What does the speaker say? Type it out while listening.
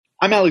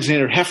I'm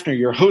Alexander Hefner,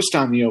 your host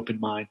on The Open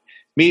Mind,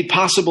 made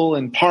possible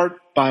in part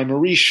by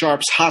Marie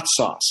Sharp's hot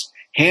sauce,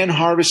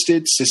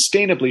 hand-harvested,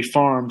 sustainably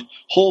farmed,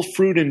 whole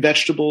fruit and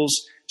vegetables,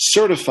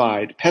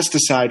 certified,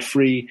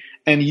 pesticide-free,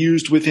 and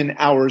used within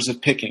hours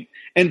of picking,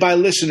 and by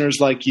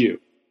listeners like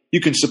you. You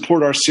can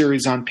support our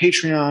series on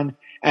Patreon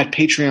at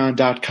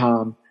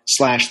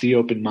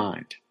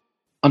patreon.com/theopenmind.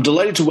 I'm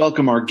delighted to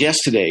welcome our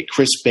guest today,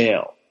 Chris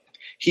Bail.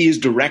 He is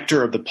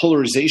director of the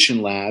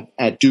Polarizing Lab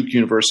at Duke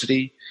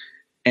University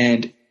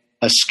and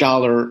a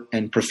scholar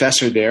and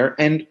professor there,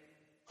 and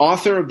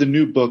author of the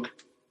new book,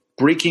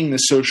 Breaking the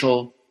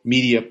Social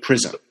Media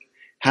Prism,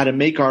 How to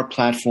Make Our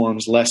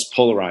Platforms Less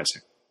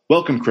Polarizing.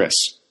 Welcome, Chris.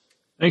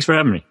 Thanks for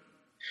having me.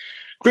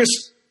 Chris,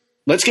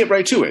 let's get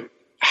right to it.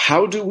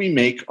 How do we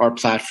make our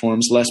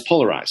platforms less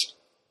polarizing?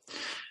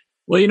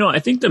 Well, I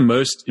think the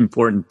most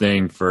important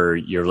thing for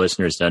your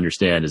listeners to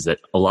understand is that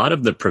a lot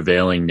of the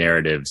prevailing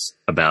narratives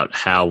about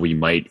how we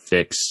might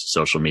fix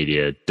social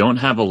media don't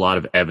have a lot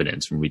of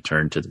evidence when we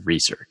turn to the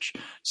research.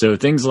 So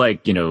things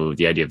like,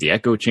 the idea of the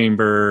echo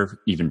chamber,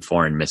 even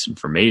foreign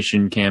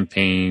misinformation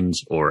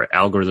campaigns, or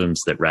algorithms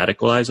that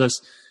radicalize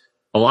us,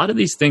 a lot of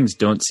these things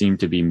don't seem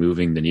to be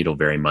moving the needle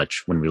very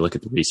much when we look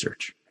at the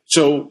research.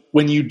 So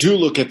when you do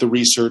look at the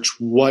research,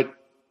 what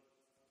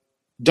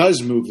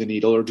does move the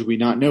needle, or do we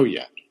not know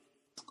yet?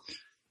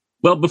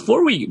 Well,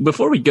 before we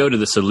go to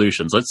the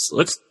solutions,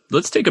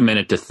 let's take a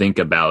minute to think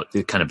about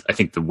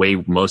the way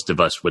most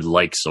of us would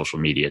like social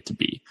media to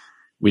be.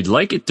 We'd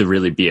like it to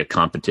really be a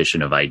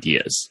competition of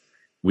ideas.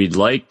 We'd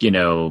like,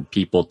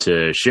 people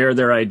to share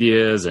their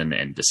ideas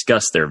and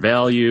discuss their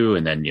value,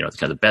 and then,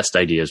 the best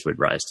ideas would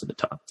rise to the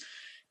top.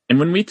 And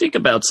when we think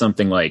about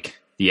something like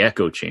the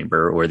echo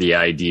chamber, or the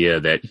idea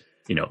that,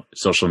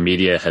 social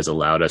media has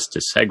allowed us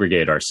to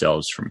segregate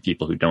ourselves from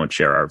people who don't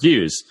share our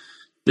views,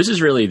 this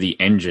is really the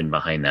engine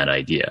behind that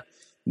idea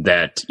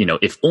that,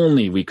 if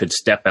only we could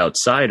step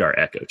outside our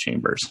echo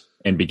chambers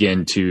and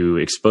begin to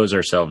expose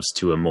ourselves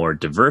to a more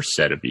diverse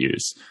set of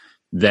views,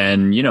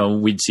 then,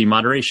 we'd see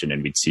moderation,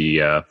 and we'd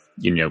see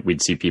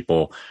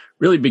people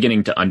really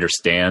beginning to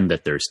understand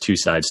that there's two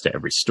sides to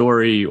every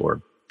story,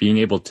 or being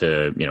able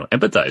to,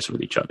 empathize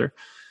with each other.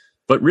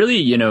 But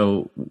really,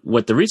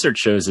 what the research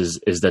shows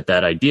is that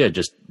idea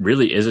just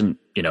really isn't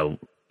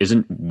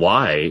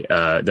why,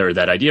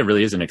 that idea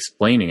really isn't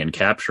explaining and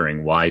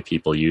capturing why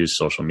people use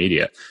social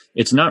media.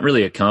 It's not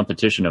really a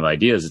competition of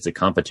ideas. It's a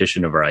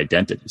competition of our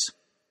identities.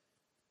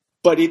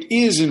 But it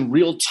is in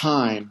real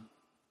time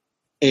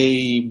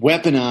a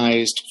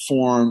weaponized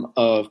form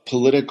of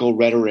political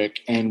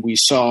rhetoric, and we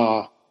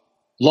saw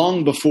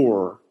long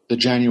before the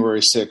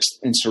January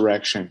 6th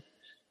insurrection,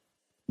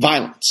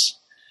 violence.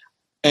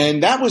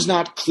 And that was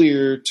not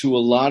clear to a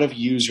lot of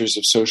users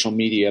of social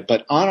media.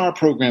 But on our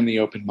program, The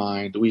Open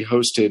Mind, we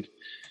hosted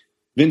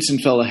Vincent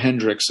Fella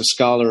Hendricks, a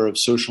scholar of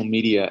social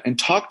media, and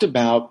talked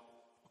about,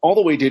 all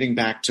the way dating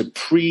back to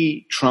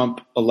pre-Trump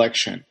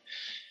election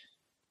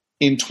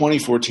in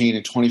 2014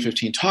 and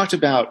 2015, talked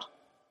about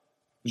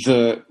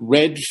the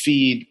red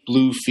feed,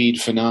 blue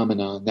feed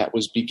phenomenon that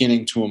was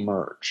beginning to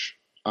emerge.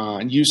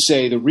 And you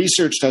say the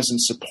research doesn't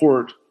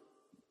support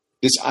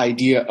this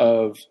idea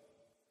of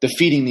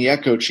defeating the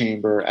echo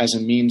chamber as a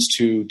means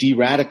to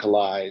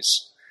de-radicalize.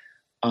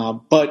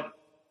 But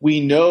we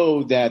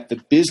know that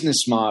the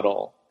business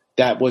model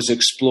that was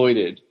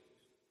exploited,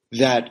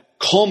 that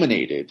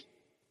culminated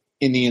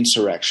in the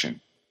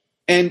insurrection,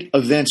 and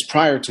events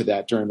prior to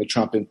that during the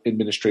Trump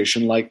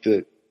administration, like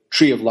the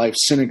Tree of Life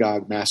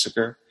synagogue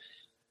massacre,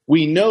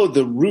 we know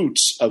the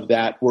roots of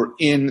that were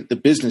in the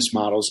business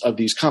models of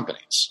these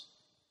companies.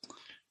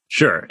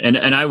 Sure. And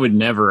I would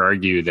never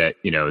argue that,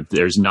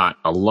 there's not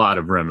a lot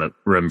of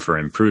room for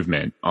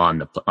improvement on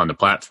the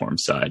platform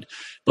side.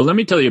 But let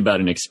me tell you about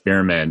an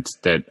experiment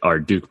that our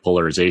Duke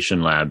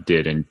Polarizing Lab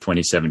did in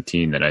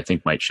 2017 that I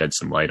think might shed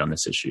some light on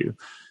this issue.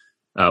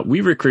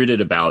 We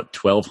recruited about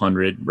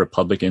 1,200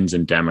 Republicans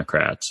and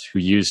Democrats who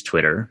use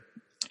Twitter,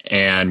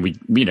 and we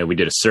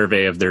did a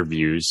survey of their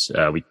views.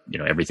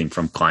 Everything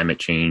from climate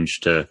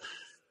change to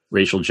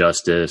racial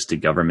justice to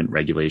government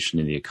regulation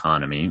in the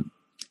economy.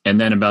 And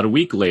then about a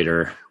week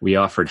later, we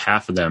offered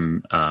half of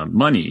them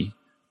money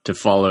to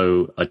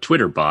follow a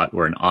Twitter bot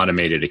or an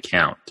automated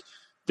account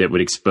that would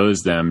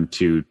expose them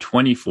to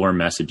 24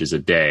 messages a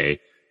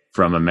day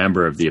from a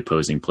member of the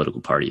opposing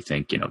political party.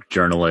 Think,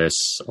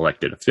 journalists,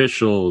 elected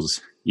officials,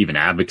 even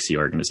advocacy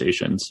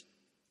organizations.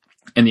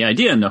 And the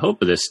idea and the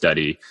hope of this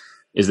study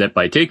is that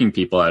by taking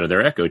people out of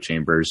their echo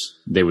chambers,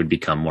 they would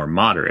become more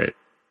moderate.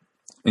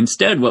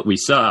 Instead, what we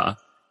saw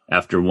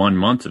after 1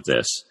 month of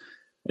this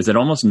is that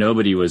almost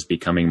nobody was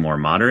becoming more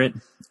moderate.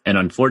 And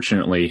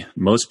unfortunately,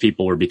 most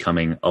people were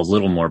becoming a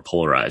little more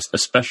polarized,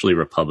 especially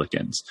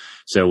Republicans.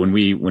 So when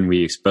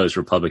we exposed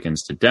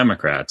Republicans to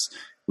Democrats,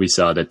 we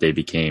saw that they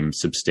became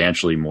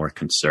substantially more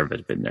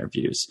conservative in their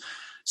views.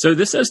 So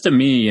this says to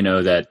me,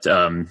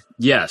 that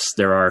yes,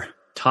 there are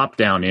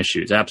top-down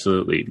issues,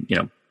 absolutely,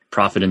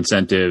 profit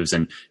incentives,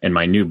 and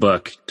my new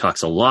book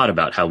talks a lot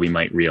about how we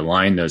might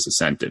realign those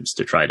incentives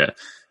to try to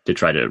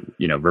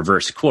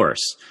reverse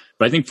course.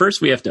 But I think first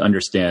we have to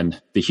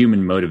understand the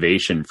human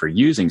motivation for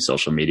using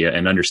social media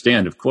and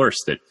understand, of course,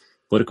 that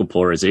political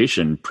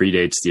polarization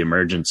predates the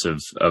emergence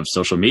of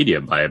social media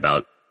by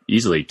about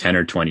easily 10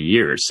 or 20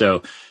 years.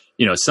 So,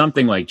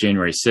 something like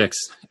January 6th,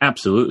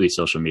 absolutely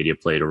social media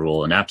played a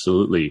role, and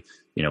absolutely,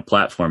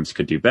 platforms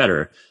could do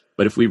better.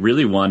 But if we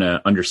really want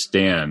to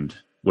understand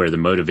where the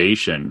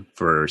motivation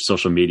for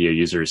social media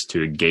users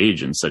to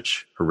engage in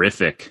such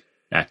horrific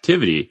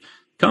activity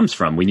comes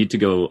from, we need to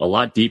go a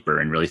lot deeper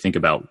and really think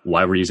about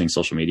why we're using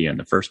social media in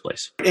the first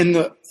place. In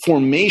the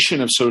formation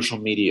of social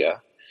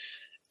media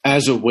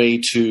as a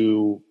way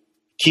to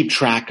keep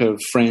track of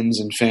friends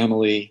and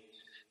family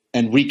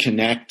and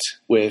reconnect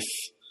with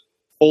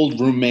old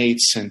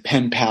roommates and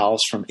pen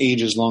pals from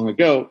ages long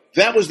ago,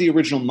 that was the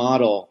original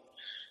model.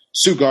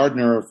 Sue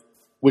Gardner of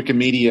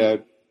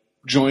Wikimedia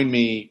joined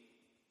me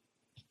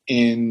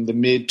in the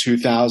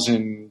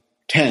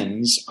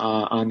mid-2010s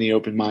on the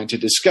Open Mind to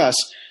discuss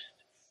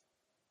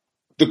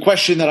the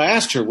question that I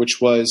asked her, which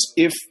was,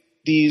 if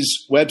these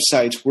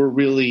websites were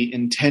really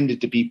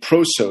intended to be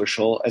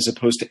pro-social as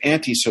opposed to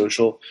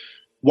anti-social,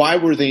 why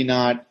were they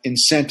not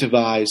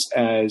incentivized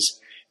as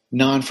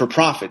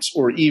non-for-profits?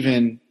 Or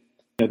even,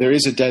 there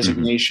is a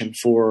designation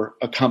for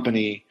a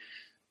company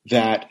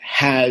that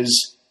has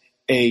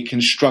a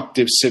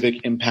constructive civic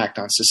impact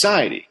on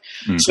society.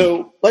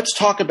 So let's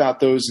talk about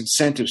those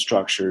incentive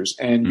structures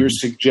and your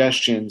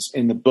suggestions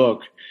in the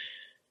book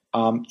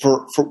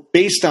for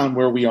based on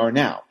where we are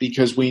now,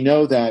 because we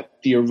know that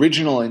the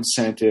original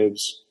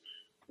incentives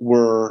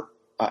were,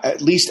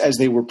 at least as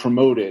they were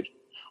promoted,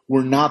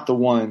 were not the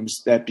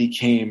ones that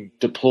became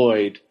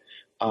deployed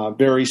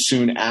very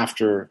soon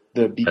after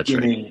the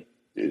beginning,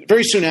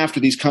 very soon after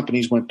these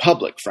companies went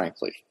public,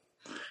 frankly.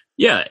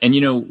 Yeah.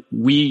 And,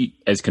 we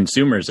as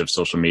consumers of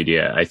social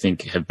media, I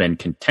think, have been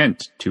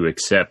content to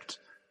accept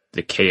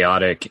the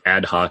chaotic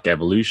ad hoc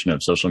evolution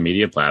of social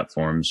media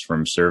platforms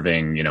from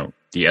serving,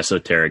 the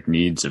esoteric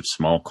needs of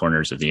small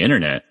corners of the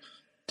internet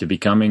to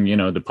becoming,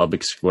 the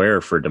public square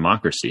for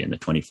democracy in the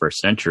 21st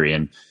century.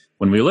 And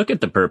when we look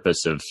at the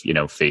purpose of,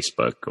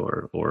 Facebook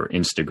or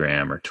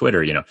Instagram or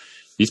Twitter,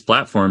 these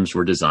platforms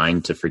were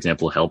designed to, for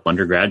example, help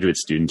undergraduate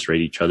students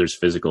rate each other's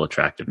physical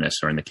attractiveness,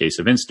 or in the case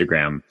of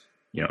Instagram,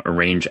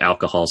 arrange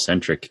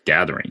alcohol-centric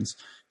gatherings.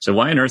 So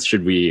why on earth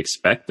should we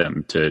expect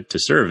them to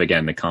serve,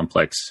 again, the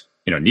complex,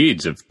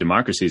 needs of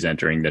democracies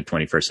entering the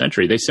 21st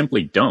century? They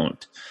simply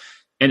don't.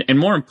 And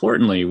more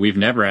importantly, we've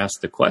never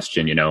asked the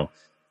question,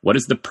 what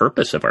is the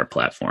purpose of our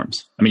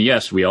platforms? I mean,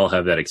 yes, we all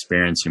have that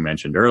experience you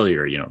mentioned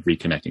earlier,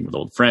 reconnecting with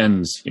old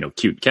friends,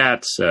 cute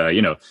cats,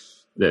 the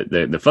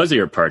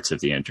fuzzier parts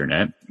of the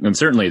internet. And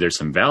certainly there's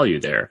some value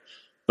there.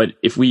 But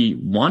if we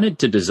wanted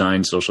to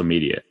design social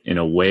media in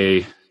a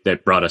way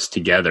that brought us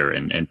together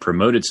and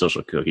promoted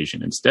social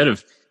cohesion instead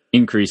of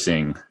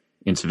increasing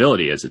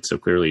incivility, as it's so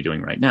clearly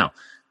doing right now,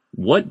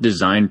 what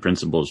design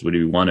principles would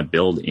we want to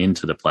build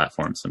into the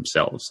platforms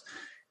themselves?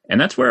 And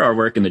that's where our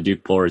work in the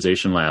Duke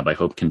Polarization Lab, I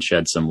hope, can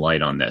shed some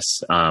light on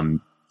this.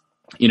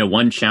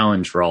 One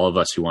challenge for all of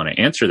us who want to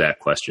answer that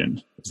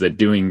question is that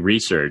doing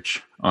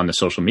research on the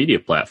social media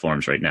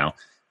platforms right now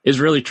is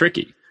really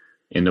tricky.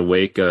 In the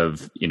wake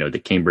of,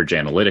 the Cambridge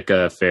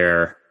Analytica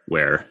affair,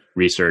 where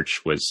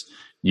research was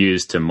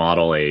used to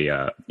model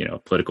a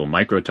political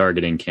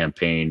micro-targeting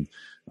campaign,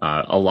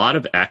 a lot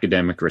of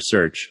academic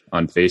research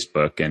on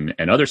Facebook and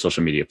other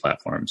social media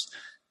platforms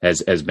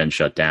has been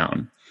shut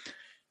down.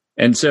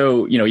 And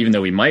so, even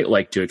though we might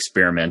like to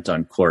experiment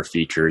on core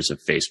features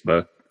of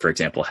Facebook, for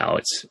example, how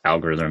its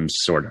algorithms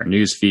sort our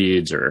news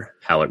feeds or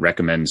how it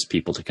recommends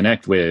people to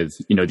connect with,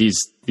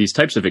 these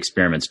types of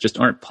experiments just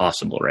aren't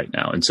possible right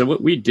now. And so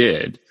what we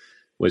did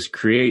was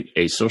create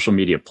a social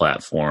media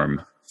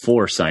platform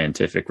for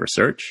scientific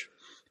research.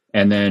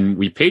 And then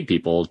we paid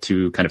people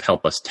to kind of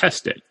help us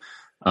test it.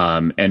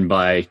 And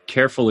by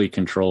carefully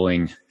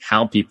controlling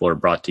how people are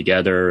brought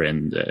together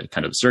and the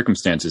kind of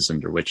circumstances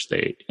under which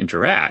they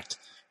interact,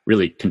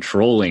 really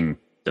controlling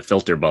the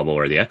filter bubble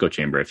or the echo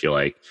chamber, if you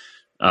like,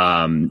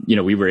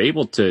 we were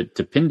able to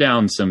pin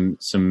down some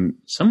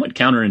somewhat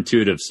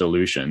counterintuitive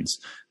solutions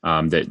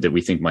that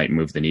we think might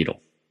move the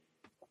needle.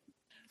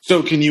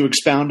 So can you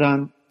expound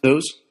on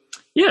those?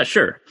 Yeah,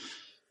 sure.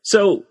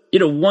 So,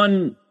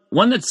 one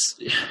that's,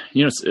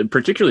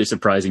 particularly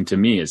surprising to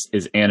me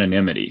is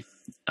anonymity.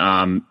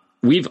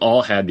 We've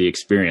all had the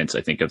experience,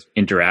 I think, of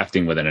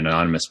interacting with an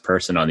anonymous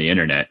person on the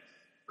internet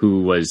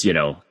who was,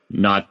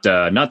 not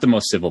the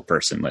most civil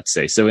person, let's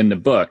say. So in the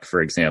book,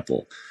 for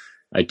example,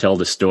 I tell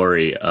the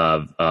story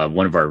of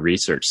one of our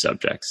research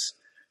subjects,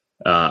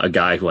 a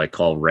guy who I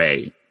call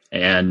Ray.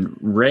 And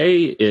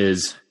Ray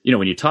is,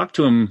 when you talk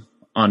to him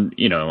on,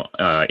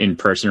 in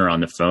person or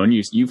on the phone,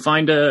 you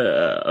find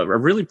a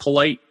really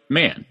polite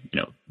man,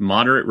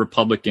 moderate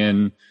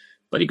Republican,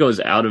 but he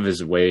goes out of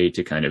his way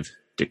to kind of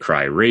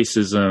decry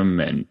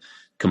racism and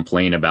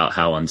complain about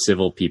how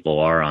uncivil people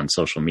are on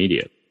social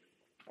media.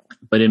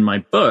 But in my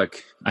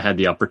book, I had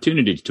the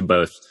opportunity to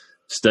both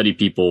study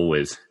people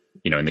with,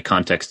 in the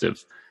context of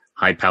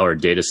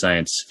high-powered data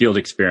science field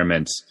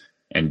experiments,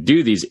 and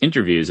do these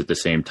interviews at the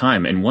same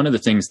time. And one of the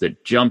things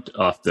that jumped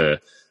off the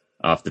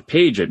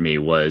page at me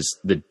was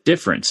the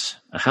difference,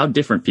 how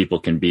different people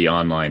can be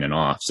online and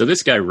off. So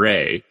this guy,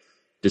 Ray,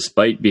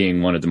 despite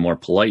being one of the more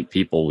polite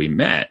people we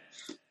met,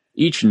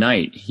 each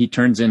night he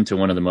turns into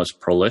one of the most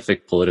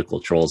prolific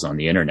political trolls on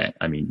the internet.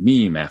 I mean,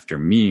 meme after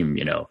meme,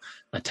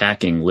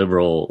 attacking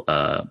liberal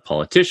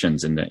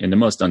politicians in the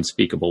most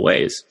unspeakable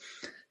ways.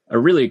 A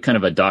really kind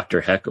of a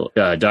Dr. Jekyll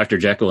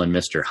and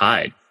Mr.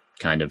 Hyde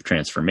kind of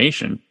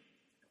transformation.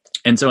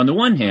 And so on the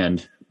one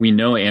hand, we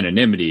know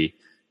anonymity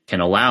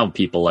can allow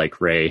people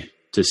like Ray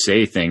to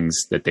say things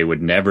that they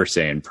would never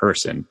say in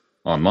person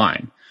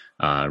online,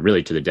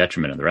 really to the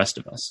detriment of the rest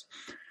of us.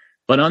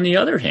 But on the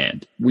other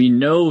hand, we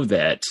know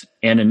that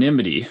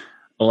anonymity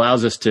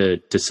allows us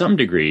to some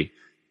degree,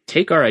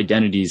 take our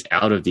identities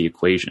out of the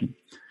equation.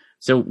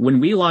 So when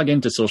we log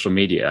into social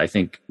media, I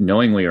think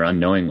knowingly or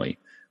unknowingly,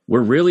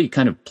 we're really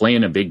kind of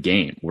playing a big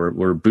game.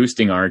 We're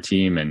boosting our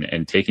team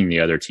and taking the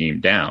other team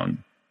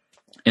down.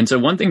 And so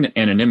one thing that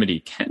anonymity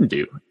can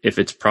do, if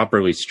it's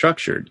properly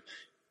structured,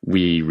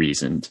 we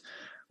reasoned,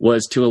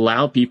 was to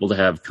allow people to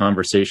have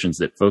conversations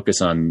that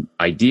focus on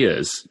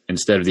ideas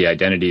instead of the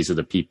identities of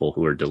the people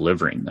who are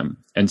delivering them.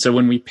 And so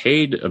when we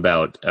paid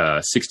about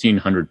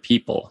 1,600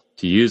 people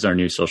to use our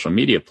new social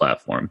media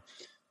platform,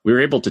 we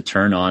were able to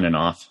turn on and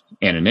off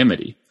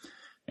anonymity.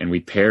 And we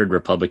paired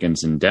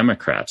Republicans and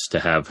Democrats to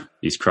have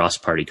these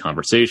cross-party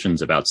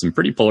conversations about some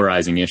pretty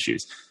polarizing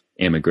issues,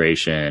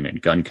 immigration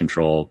and gun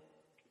control.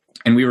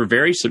 And we were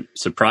very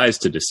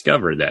surprised to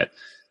discover that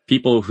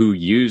people who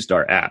used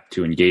our app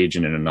to engage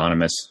in an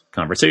anonymous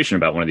conversation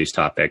about one of these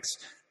topics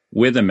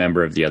with a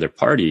member of the other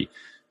party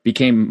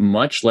became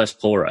much less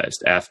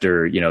polarized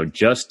after,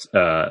 just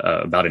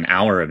about an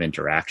hour of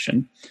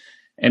interaction.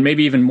 And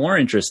maybe even more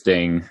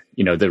interesting,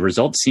 the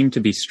results seem to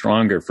be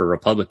stronger for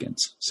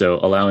Republicans. So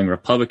allowing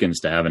Republicans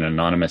to have an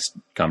anonymous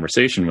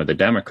conversation with a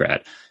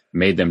Democrat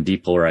made them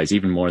depolarize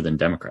even more than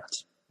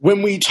Democrats.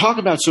 When we talk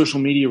about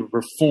social media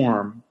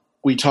reform,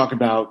 we talk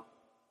about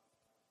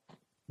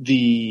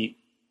the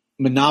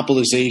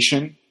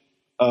monopolization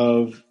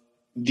of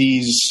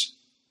these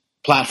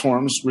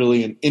platforms,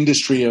 really an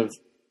industry of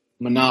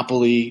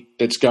monopoly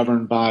that's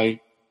governed by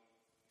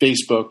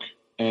Facebook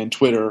and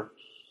Twitter,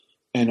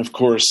 and of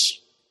course,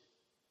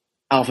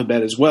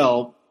 Alphabet as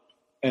well,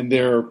 and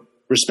their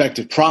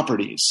respective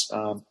properties,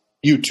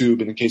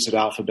 YouTube in the case of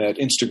Alphabet,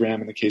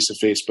 Instagram in the case of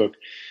Facebook.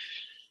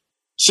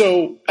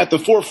 So at the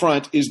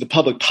forefront is the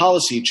public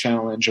policy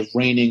challenge of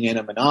reining in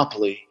a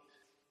monopoly.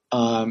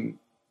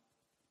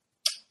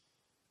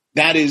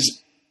 That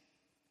is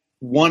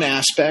one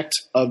aspect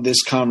of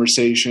this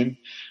conversation.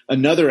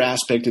 Another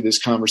aspect of this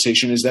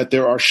conversation is that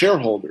there are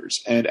shareholders.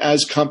 And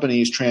as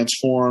companies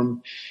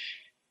transform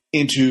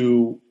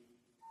into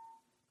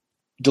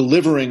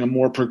delivering a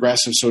more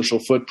progressive social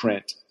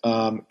footprint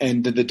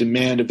and the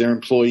demand of their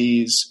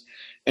employees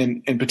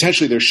and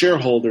potentially their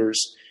shareholders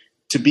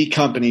to be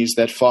companies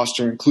that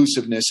foster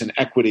inclusiveness and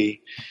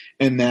equity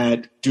and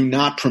that do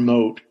not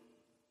promote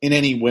in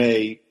any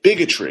way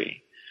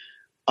bigotry,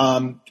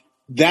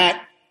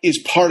 that is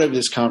part of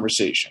this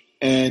conversation.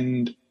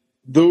 And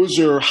those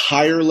are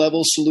higher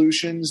level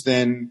solutions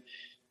than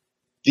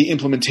the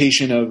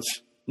implementation of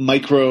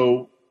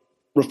micro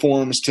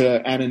reforms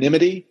to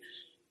anonymity.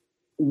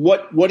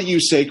 What do you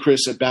say,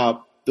 Chris,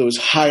 about those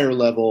higher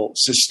level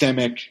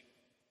systemic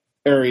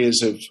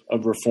areas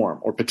of reform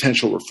or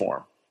potential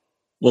reform?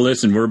 Well,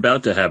 listen, we're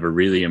about to have a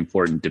really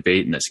important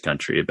debate in this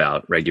country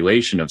about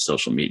regulation of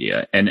social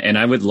media. And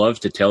I would love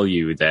to tell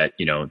you that,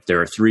 there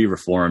are 3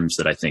 reforms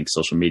that I think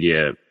social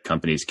media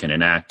companies can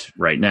enact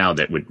right now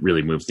that would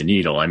really move the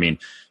needle. I mean,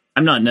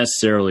 I'm not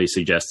necessarily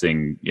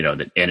suggesting,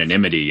 that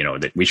anonymity,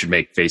 that we should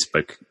make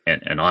Facebook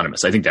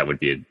anonymous. I think that would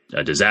be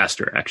a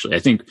disaster, actually. I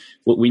think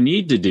what we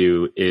need to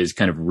do is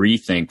kind of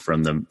rethink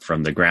from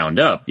the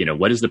ground up,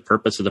 what is the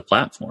purpose of the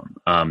platform?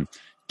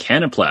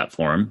 Can a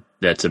platform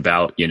that's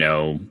about,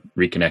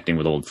 reconnecting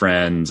with old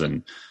friends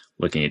and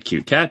looking at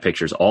cute cat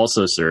pictures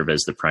also serve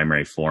as the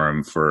primary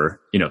forum for,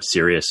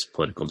 serious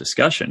political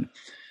discussion?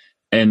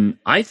 And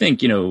I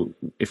think,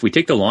 if we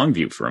take the long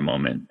view for a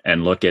moment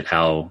and look at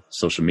how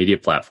social media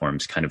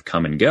platforms kind of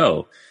come and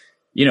go,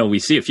 we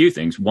see a few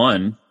things.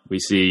 One, we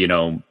see,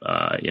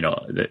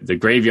 the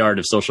graveyard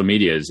of social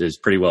media is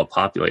pretty well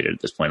populated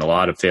at this point. A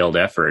lot of failed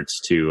efforts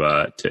to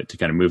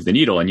kind of move the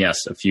needle. And yes,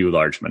 a few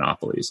large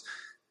monopolies,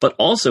 but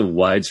also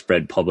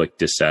widespread public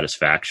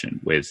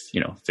dissatisfaction with,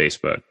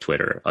 Facebook,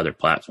 Twitter, other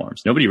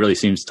platforms. Nobody really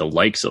seems to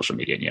like social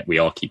media, and yet we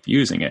all keep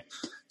using it.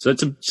 So it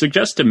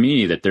suggests to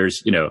me that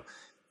there's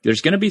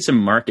going to be some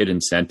market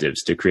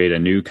incentives to create a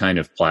new kind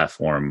of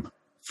platform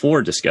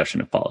for discussion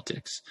of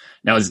politics.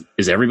 Now,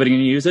 is everybody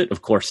going to use it?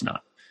 Of course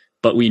not.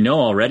 But we know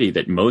already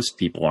that most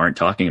people aren't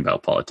talking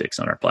about politics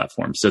on our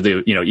platform. So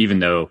even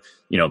though,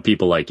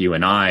 people like you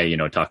and I,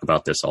 talk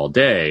about this all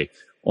day,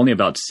 only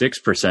about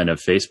 6% of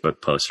Facebook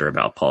posts are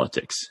about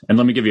politics. And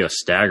let me give you a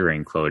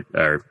staggering quote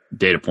or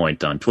data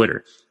point on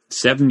Twitter.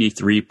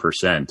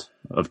 73%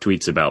 of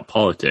tweets about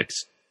politics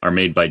are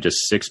made by just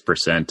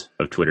 6%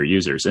 of Twitter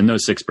users. And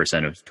those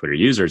 6% of Twitter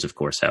users, of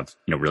course, have,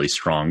 really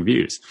strong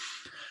views.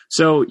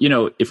 So,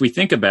 if we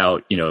think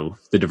about,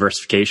 the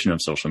diversification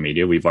of social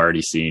media, we've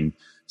already seen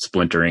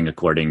splintering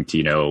according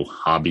to,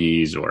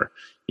 hobbies or,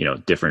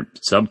 different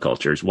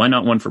subcultures. Why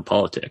not one for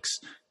politics?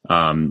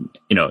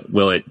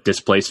 Will it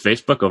displace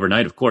Facebook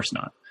overnight? Of course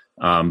not.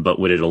 But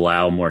would it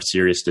allow more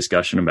serious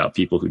discussion about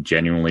people who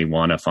genuinely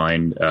want to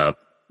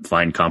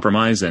find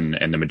compromise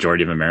and the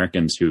majority of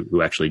Americans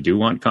who actually do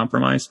want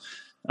compromise?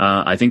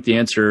 I think the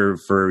answer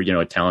for,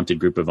 a talented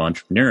group of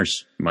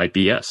entrepreneurs might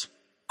be yes.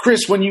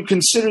 Chris, when you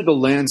consider the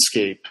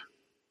landscape,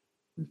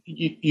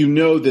 you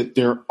know that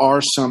there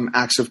are some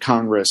acts of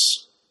Congress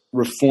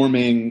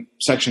reforming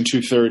Section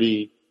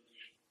 230,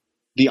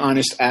 the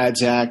Honest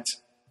Ads Act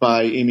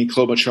by Amy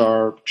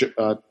Klobuchar,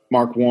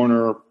 Mark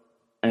Warner,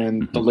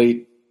 and the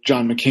late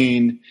John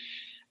McCain.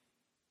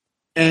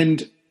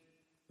 And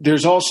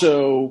there's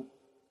also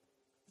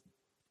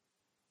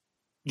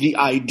the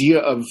idea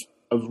of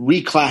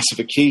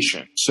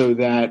reclassification, so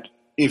that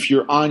if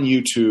you're on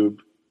YouTube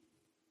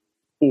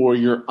or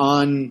you're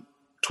on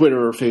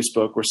Twitter or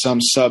Facebook or some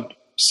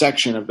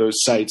subsection of those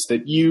sites,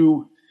 that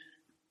you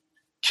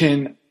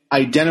can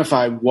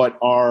identify what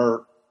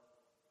are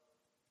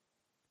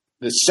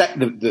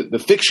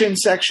the fiction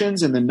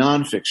sections and the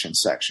nonfiction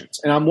sections.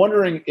 And I'm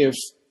wondering if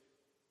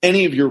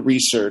any of your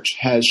research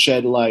has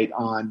shed light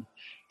on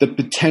the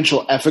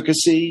potential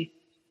efficacy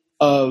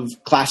of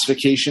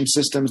classification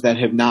systems that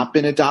have not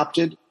been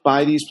adopted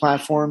by these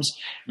platforms,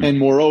 and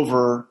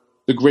moreover,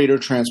 the greater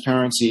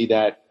transparency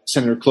that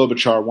Senator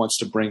Klobuchar wants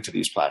to bring to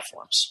these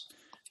platforms.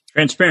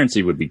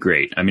 Transparency would be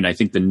great. I mean, I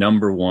think the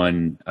number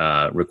one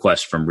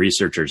request from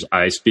researchers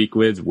I speak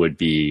with would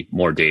be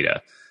more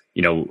data.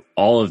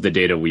 All of the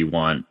data we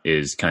want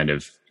is kind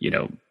of,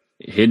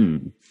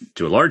 hidden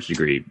to a large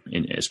degree,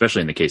 especially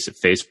in the case of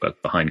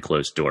Facebook, behind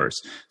closed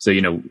doors. So,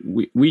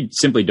 we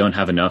simply don't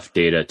have enough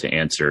data to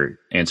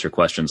answer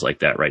questions like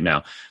that right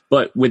now.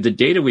 But with the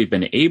data we've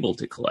been able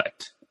to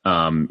collect,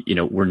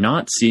 we're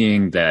not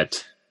seeing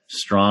that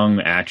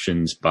strong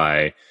actions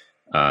by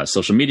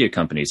social media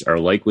companies are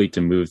likely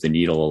to move the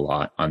needle a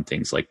lot on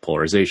things like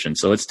polarization.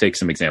 So let's take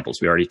some examples.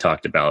 We already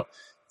talked about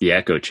the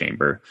echo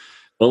chamber.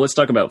 Well, let's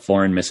talk about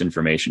foreign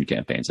misinformation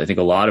campaigns. I think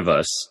a lot of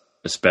us,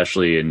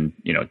 especially in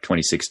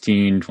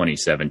 2016,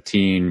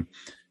 2017,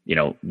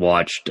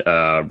 watched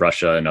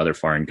Russia and other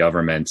foreign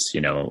governments,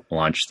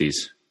 launch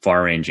these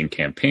far-ranging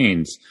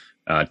campaigns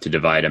to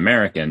divide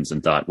Americans,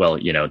 and thought, well,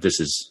 this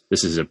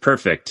is a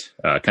perfect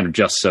kind of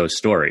just so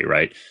story,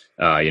 right?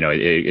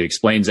 It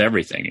explains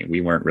everything. We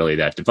weren't really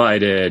that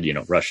divided.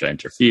 Russia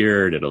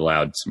interfered. It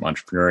allowed some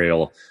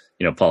entrepreneurial,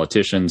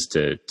 politicians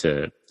to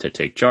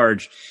take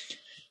charge.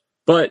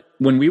 But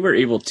when we were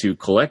able to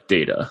collect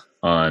data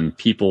on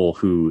people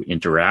who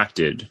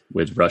interacted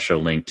with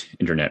Russia-linked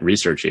Internet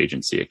Research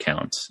Agency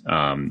accounts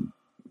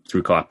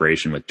through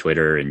cooperation with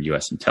Twitter and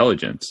U.S.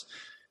 intelligence,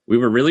 we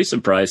were really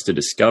surprised to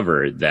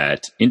discover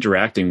that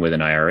interacting with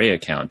an IRA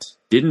account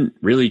didn't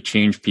really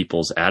change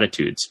people's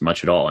attitudes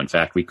much at all. In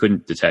fact, we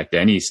couldn't detect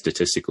any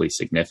statistically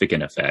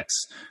significant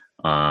effects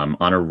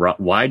on a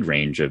wide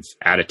range of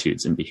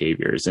attitudes and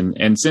behaviors.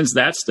 And since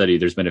that study,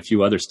 there's been a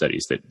few other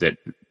studies that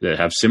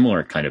have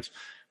similar kind of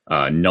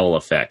null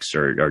effects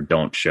or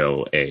don't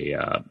show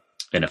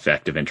an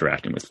effect of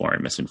interacting with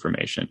foreign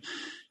misinformation.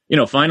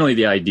 Finally,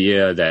 the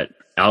idea that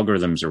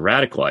algorithms are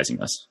radicalizing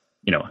us,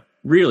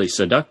 really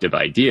seductive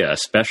idea,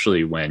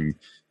 especially when,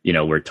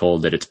 we're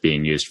told that it's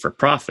being used for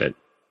profit.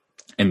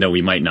 And though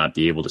we might not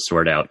be able to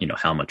sort out,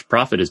 how much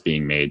profit is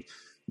being made,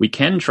 we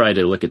can try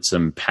to look at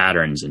some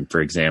patterns in,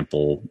 for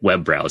example,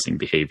 web browsing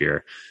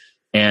behavior.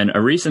 And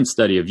a recent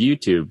study of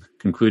YouTube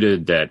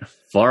concluded that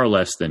far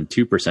less than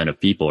 2% of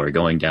people are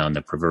going down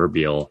the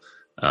proverbial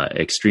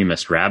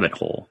extremist rabbit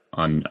hole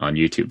on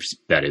YouTube.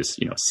 That is,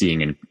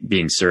 seeing and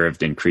being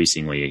served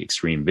increasingly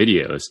extreme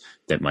videos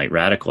that might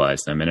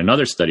radicalize them. And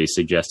another study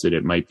suggested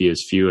it might be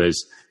as few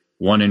as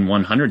 1 in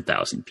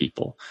 100,000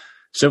 people.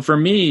 So for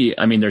me,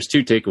 I mean, there's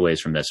two takeaways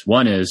from this.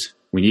 One is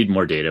we need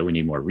more data, we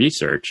need more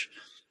research.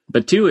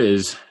 But two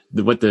is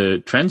what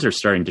the trends are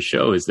starting to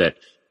show is that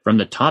from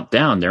the top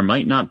down, there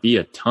might not be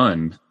a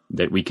ton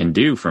that we can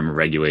do from a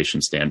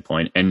regulation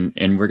standpoint. And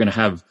we're going to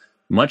have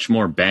much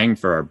more bang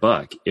for our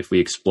buck if we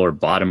explore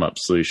bottom-up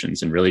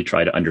solutions and really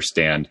try to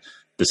understand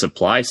the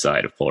supply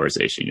side of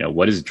polarization.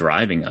 What is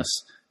driving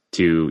us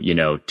to,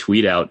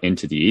 tweet out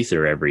into the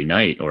ether every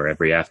night or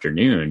every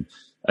afternoon,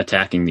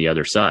 attacking the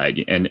other side.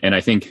 And I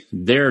think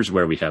there's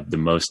where we have the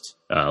most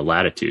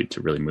latitude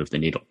to really move the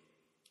needle.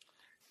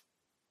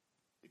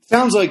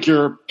 Sounds like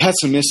you're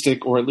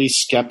pessimistic or at least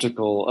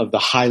skeptical of the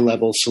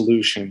high-level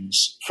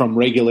solutions from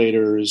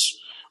regulators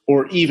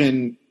or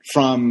even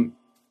from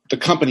the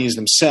companies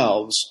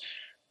themselves,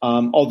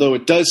 although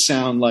it does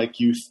sound like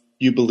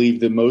you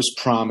believe the most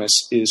promise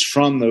is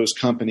from those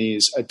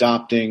companies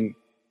adopting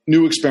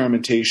new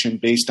experimentation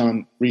based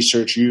on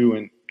research you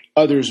and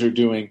others are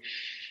doing.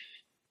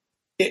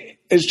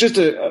 It's just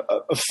a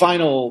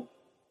final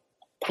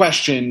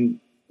question.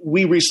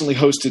 We recently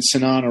hosted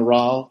Sinan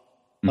Aral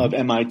of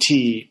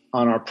MIT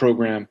on our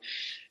program.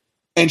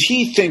 And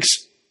he thinks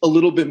a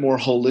little bit more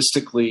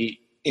holistically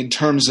in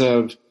terms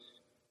of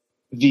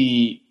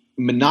the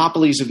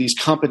monopolies of these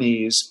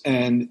companies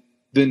and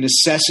the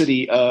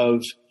necessity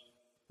of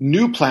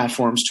new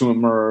platforms to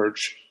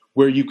emerge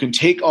where you can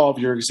take all of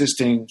your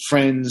existing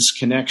friends,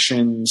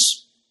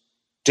 connections,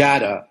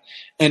 data,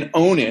 and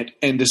own it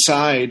and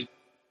decide,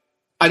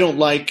 I don't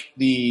like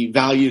the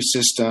value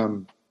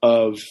system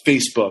of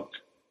Facebook.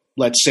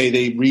 Let's say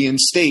they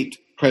reinstate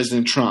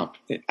President Trump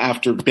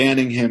after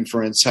banning him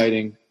for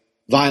inciting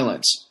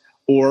violence.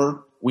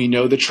 Or we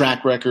know the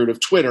track record of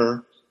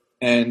Twitter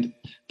and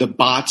the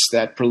bots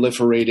that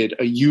proliferated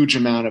a huge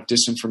amount of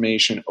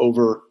disinformation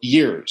over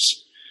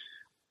years.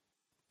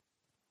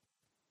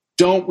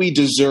 Don't we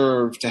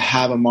deserve to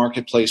have a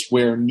marketplace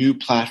where new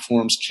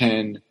platforms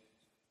can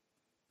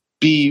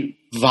be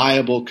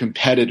viable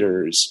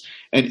competitors?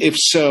 And if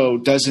so,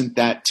 doesn't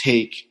that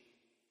take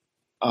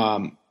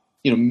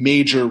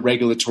major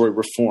regulatory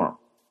reform?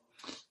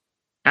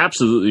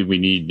 Absolutely, we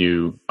need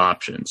new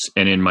options.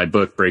 And in my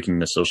book, Breaking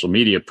the Social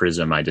Media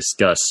Prism, I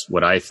discuss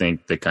what I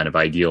think the kind of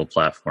ideal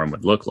platform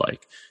would look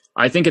like.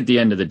 I think at the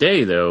end of the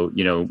day, though,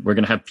 we're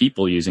going to have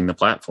people using the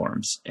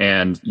platforms.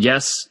 And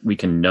yes, we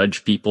can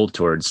nudge people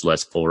towards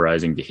less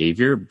polarizing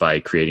behavior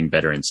by creating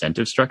better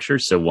incentive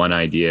structures. So one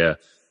idea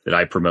that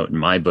I promote in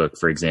my book,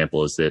 for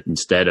example, is that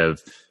instead of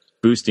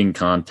boosting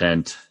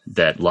content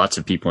that lots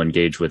of people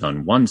engage with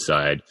on one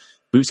side,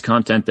 boost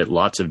content that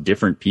lots of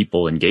different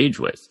people engage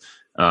with.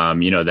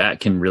 That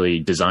can really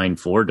design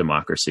for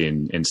democracy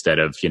instead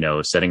of,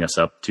 setting us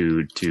up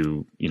to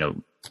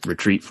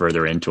retreat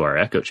further into our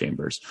echo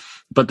chambers.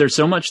 But there's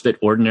so much that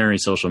ordinary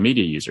social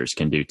media users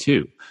can do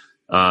too.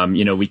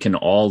 We can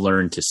all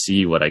learn to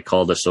see what I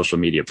call the social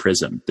media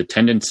prism, the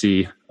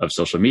tendency of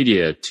social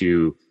media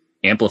to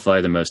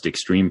amplify the most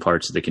extreme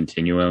parts of the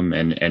continuum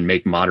and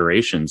make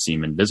moderation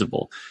seem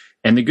invisible.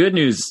 And the good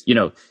news,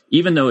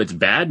 even though it's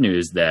bad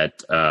news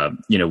that,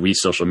 we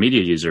social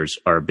media users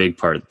are a big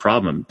part of the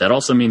problem, that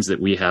also means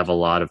that we have a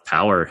lot of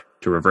power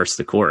to reverse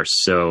the course.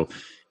 So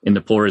in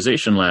the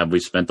Polarization Lab,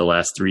 we've spent the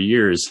last 3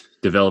 years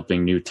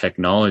developing new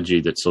technology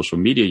that social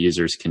media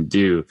users can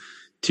do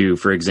to,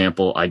 for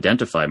example,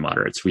 identify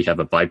moderates. We have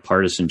a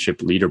bipartisanship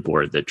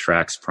leaderboard that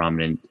tracks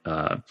prominent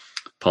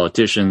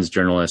politicians,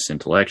 journalists,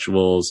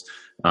 intellectuals,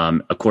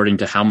 according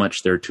to how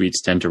much their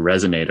tweets tend to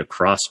resonate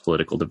across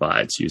political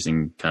divides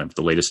using kind of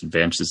the latest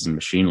advances in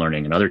machine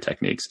learning and other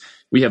techniques.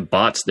 We have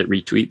bots that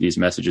retweet these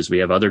messages. We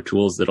have other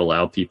tools that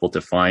allow people to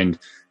find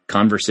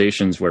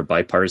conversations where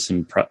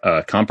bipartisan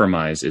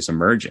compromise is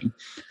emerging.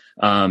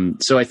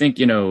 So I think,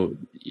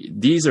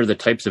 these are the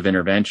types of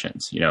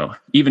interventions,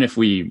 even if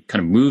we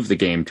kind of move the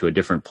game to a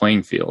different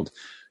playing field,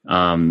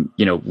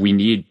 we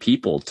need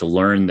people to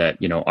learn that,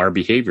 our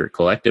behavior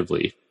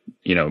collectively,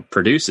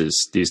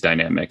 produces these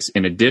dynamics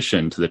in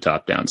addition to the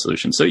top-down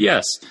solution. So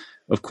yes,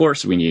 of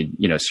course we need,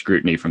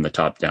 scrutiny from the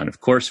top down.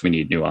 Of course we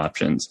need new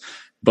options.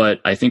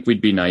 But I think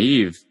we'd be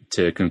naive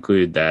to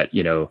conclude that,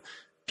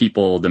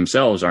 people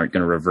themselves aren't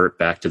going to revert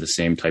back to the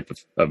same type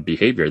of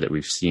behavior that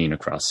we've seen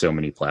across so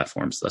many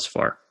platforms thus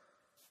far.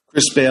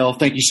 Chris Bale,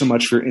 thank you so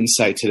much for your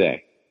insight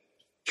today.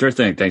 Sure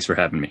thing. Thanks for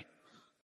having me.